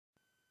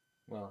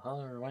Well,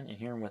 hello everyone, and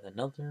here with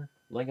another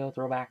LEGO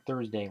Throwback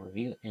Thursday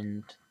review,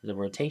 and the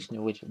rotation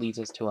of which leads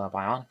us to a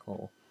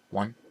Bionicle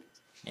one.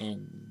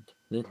 And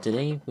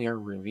today we are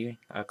reviewing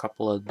a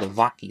couple of the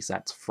Vahki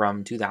sets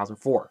from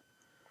 2004.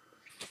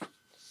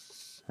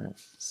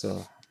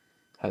 So,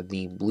 have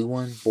the blue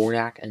one,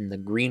 Vordak, and the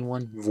green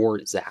one,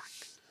 Vorzak.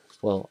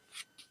 Well,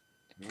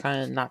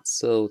 kind of not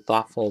so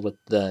thoughtful with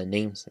the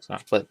names,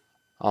 but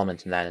I'll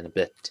mention that in a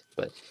bit.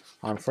 But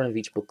on front of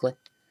each booklet,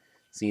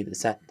 see the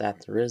set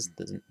that there is,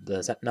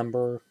 the set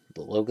number,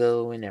 the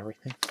logo, and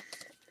everything.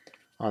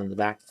 On the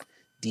back,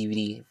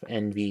 DVD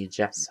and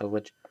VHS of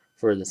which,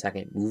 for the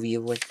second movie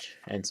of which,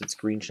 and some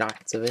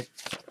screenshots of it.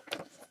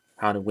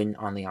 How to win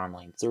on the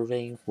online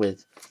survey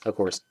with, of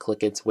course,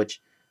 Clickits,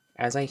 which,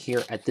 as I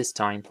hear at this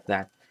time,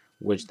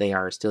 which they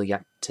are still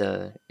yet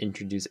to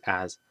introduce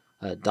as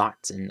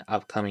dots in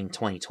upcoming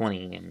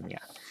 2020, and yeah.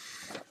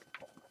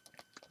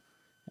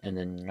 And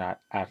then you got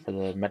after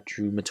the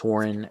Metru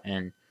Matoran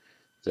and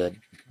the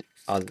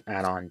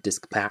add-on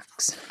disc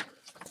packs,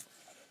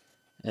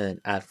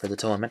 and add for the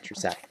Toa Metru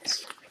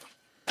sets,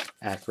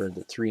 add for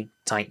the 3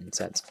 Titan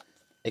sets.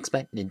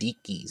 Expect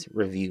Nadiki's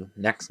review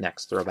next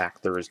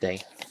Throwback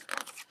Thursday,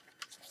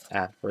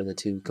 add for the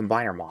 2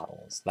 combiner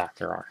models that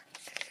there are,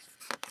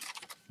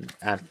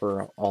 add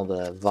for all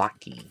the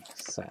Vahki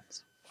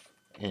sets.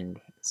 And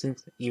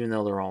since, even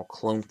though they're all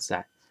clone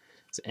sets,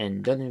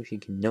 and don't know if you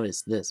can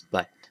notice this,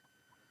 but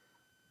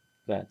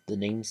that the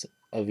names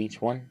of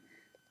each one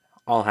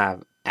all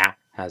have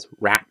has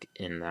rack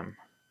in them.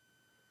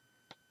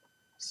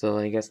 So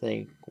I guess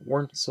they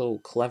weren't so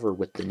clever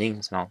with the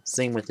names and all.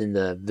 Same within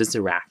the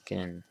Visorak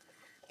and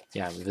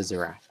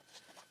Visorak.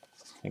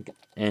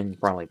 And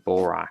probably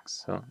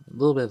Borax. So a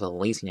little bit of a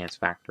laziness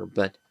factor,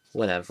 but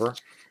whatever.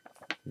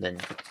 Then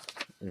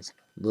a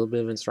little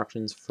bit of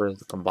instructions for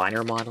the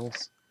combiner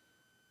models.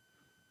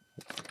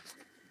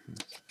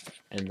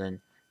 And then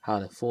how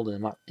to fold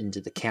them up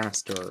into the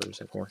canisters,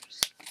 of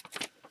course.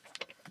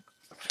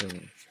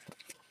 And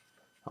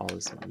all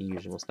this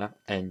usual stuff.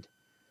 And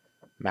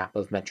map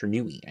of Metru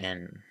Nui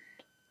and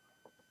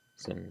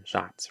some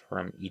shots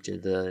from each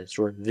of the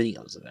short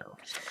videos there.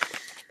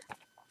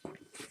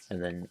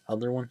 And then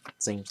other one,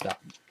 same stuff.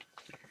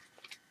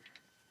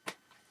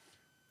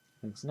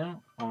 And so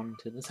now on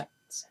to the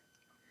sets.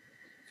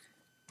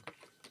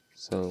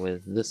 So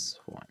with this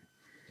one,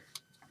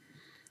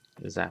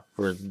 is that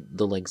for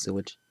the legs of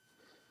which,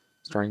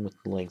 starting with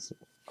the legs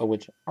of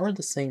which are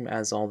the same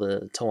as all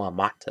the Toa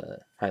Mata,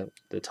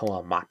 the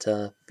Toa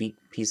Mata feet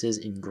pieces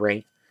in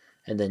gray,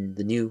 and then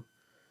the new,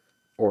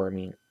 or I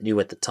mean new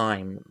at the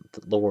time,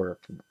 the lower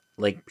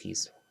leg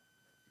piece,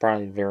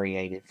 probably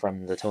variated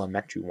from the Toa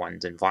Metru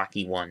ones and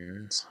Vahki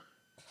ones,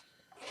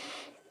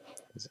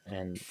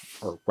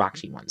 or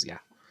Rakshi ones, yeah.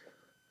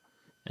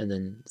 And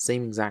then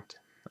same exact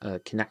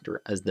connector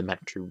as the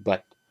Metru,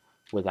 but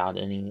without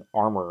any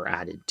armor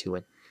added to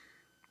it.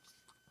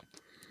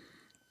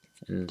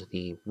 And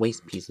the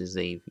waist pieces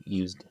they've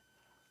used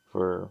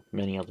for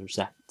many other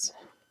sets.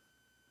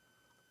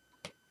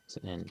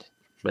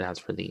 But as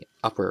for the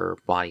upper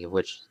body of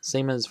which,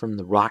 same as from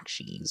the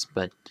Rakshis,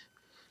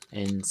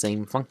 and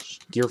same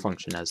gear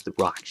function as the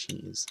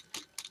Rakshis.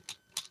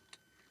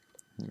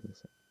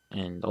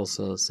 And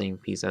also same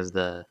piece as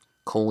the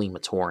Koli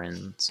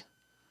Matorans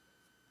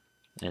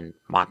and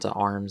Mata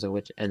arms of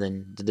which, and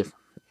then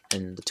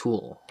the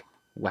tool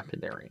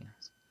weapon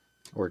areas,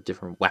 or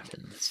different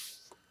weapons.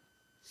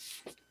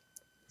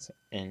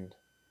 And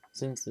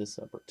since this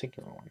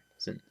particular one,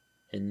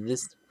 in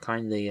this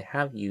kind they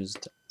have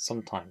used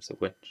sometimes, of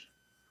which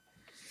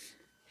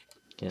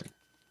can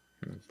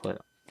put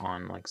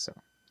on like so,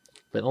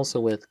 but also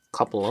with a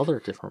couple other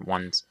different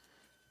ones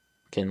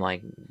can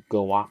like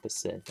go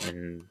opposite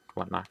and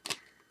whatnot.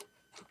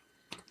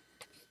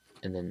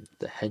 And then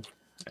the head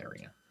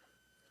area,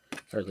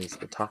 or at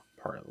least the top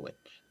part of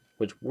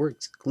which were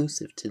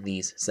exclusive to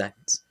these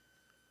sets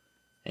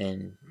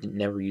and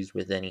never used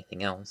with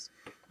anything else.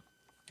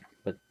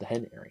 But the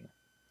head area,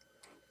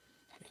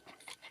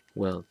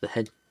 well, the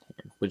head,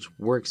 which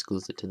were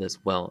exclusive to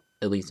this, well,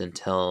 at least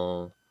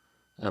until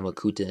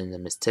Makuta and the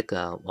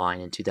Mystica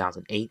line in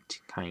 2008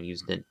 kind of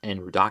used it,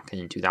 and Rudakan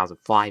in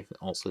 2005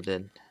 also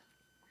did.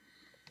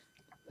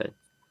 But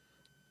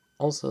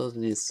also,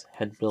 this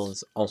head build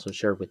is also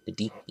shared with the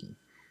Nadiki,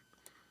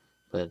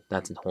 but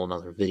that's a whole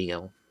other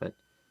video. But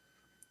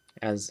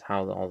as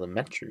how all the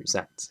Metru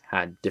sets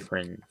had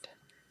different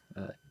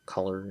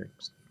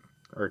colors,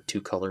 or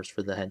 2 colors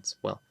for the heads,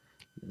 well,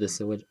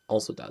 this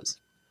also does.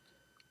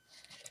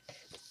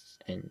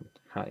 And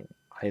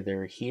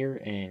either here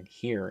and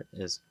here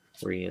is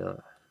where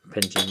you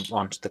pinch and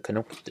launch the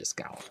Kanoki disc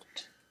out.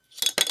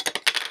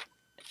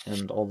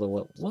 And although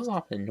what was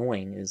often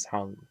annoying is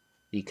how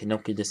the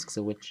Kanoki discs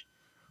of which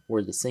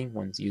were the same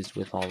ones used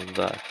with all of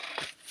the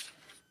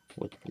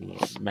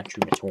Metru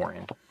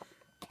Matoran.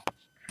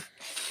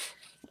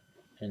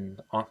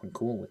 And often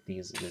cool with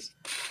these is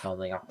how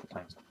they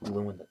oftentimes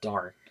glow in the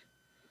dark.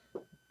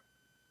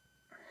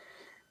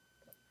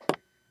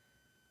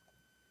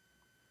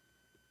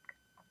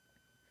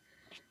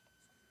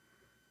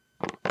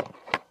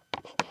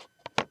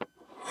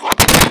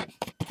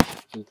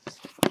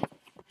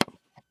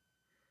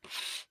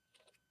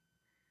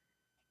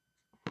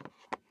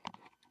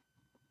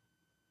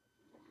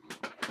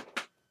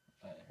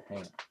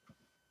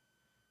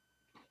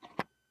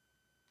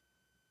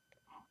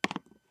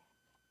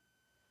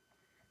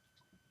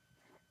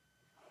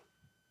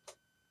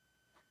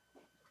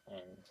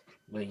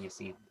 Wait, you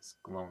see this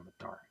glow in the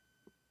dark.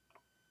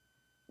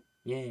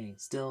 Yay,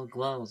 still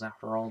glows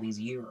after all these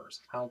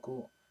years. How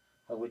cool.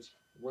 Which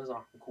was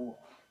awful cool.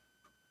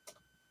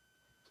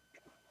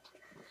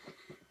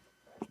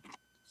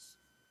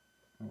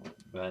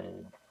 But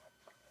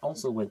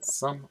also with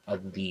some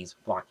of these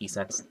Vahki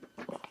sets,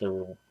 there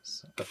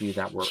was a few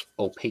that were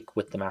opaque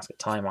with the Mask of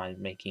Time on,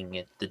 making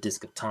it the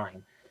Disc of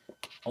Time.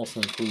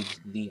 Also includes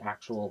the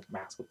actual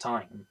Mask of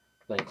Time,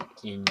 like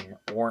in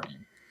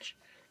orange.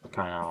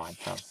 Kind of odd,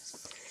 huh?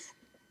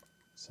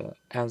 So,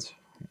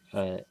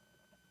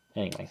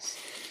 anyways,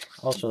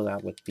 I'll show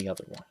that with the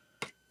other one.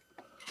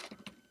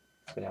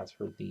 But as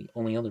for the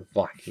only other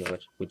Vahki,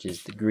 which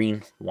is the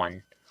green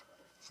one,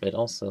 but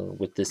also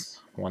with this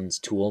one's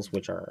tools,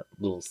 which are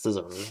little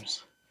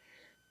scissors,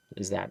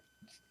 is that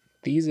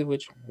these of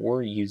which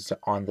were used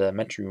on the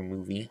Metro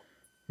movie.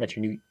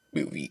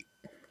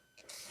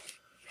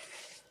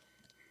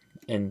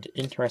 And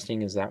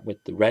interesting is that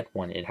with the red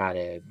one, it had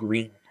a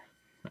green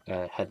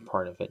head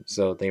part of it,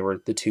 so they were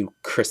the two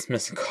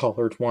Christmas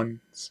colored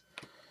ones,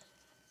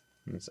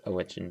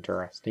 which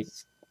interesting.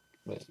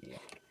 But yeah.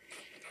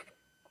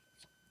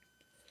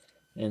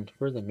 And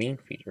for the main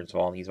features of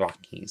all these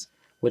Vahkis,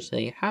 which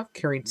they have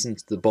carried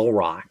since the Bull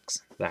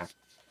Rocks, that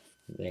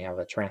they have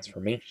a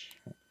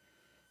transformation.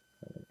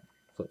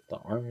 Flip the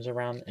arms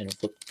around and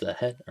flip the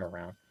head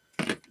around,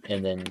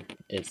 and then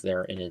it's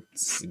there in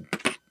its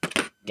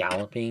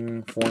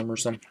galloping form or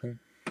something.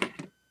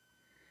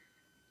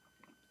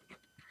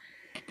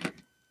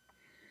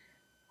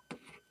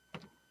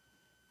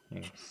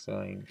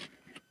 So,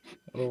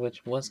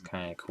 which was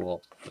kind of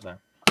cool for them.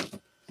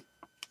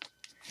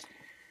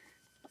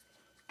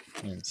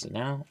 And so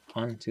now,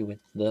 on to with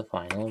the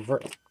final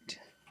verdict.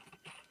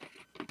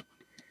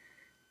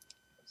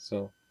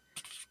 So,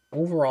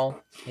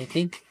 overall, I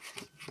think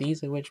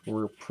these of which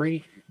were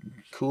pretty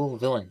cool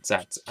villain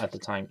sets at the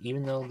time,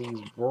 even though these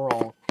were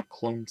all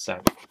clone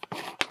sets,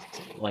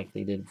 like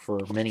they did for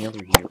many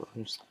other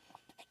heroes.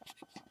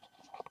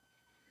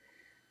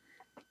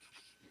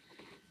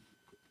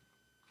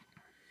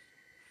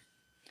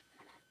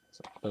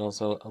 But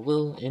also a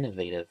little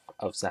innovative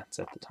of sets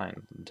at the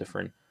time,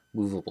 different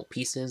movable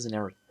pieces and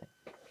everything.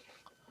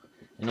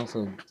 And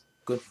also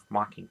good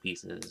mocking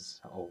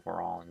pieces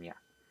overall, and yeah.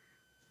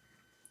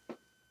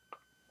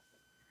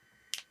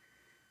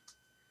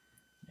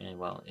 And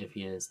well, if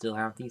you still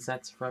have these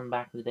sets from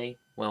back in the day,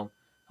 well,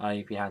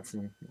 if you had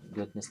some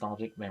good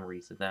nostalgic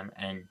memories of them,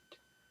 and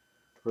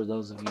for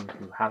those of you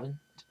who haven't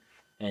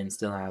and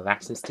still have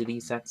access to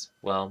these sets,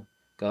 well,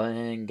 go ahead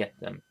and get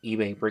them.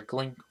 eBay,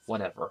 Bricklink,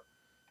 whatever.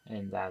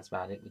 And that's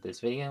about it with this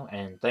video,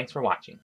 and thanks for watching.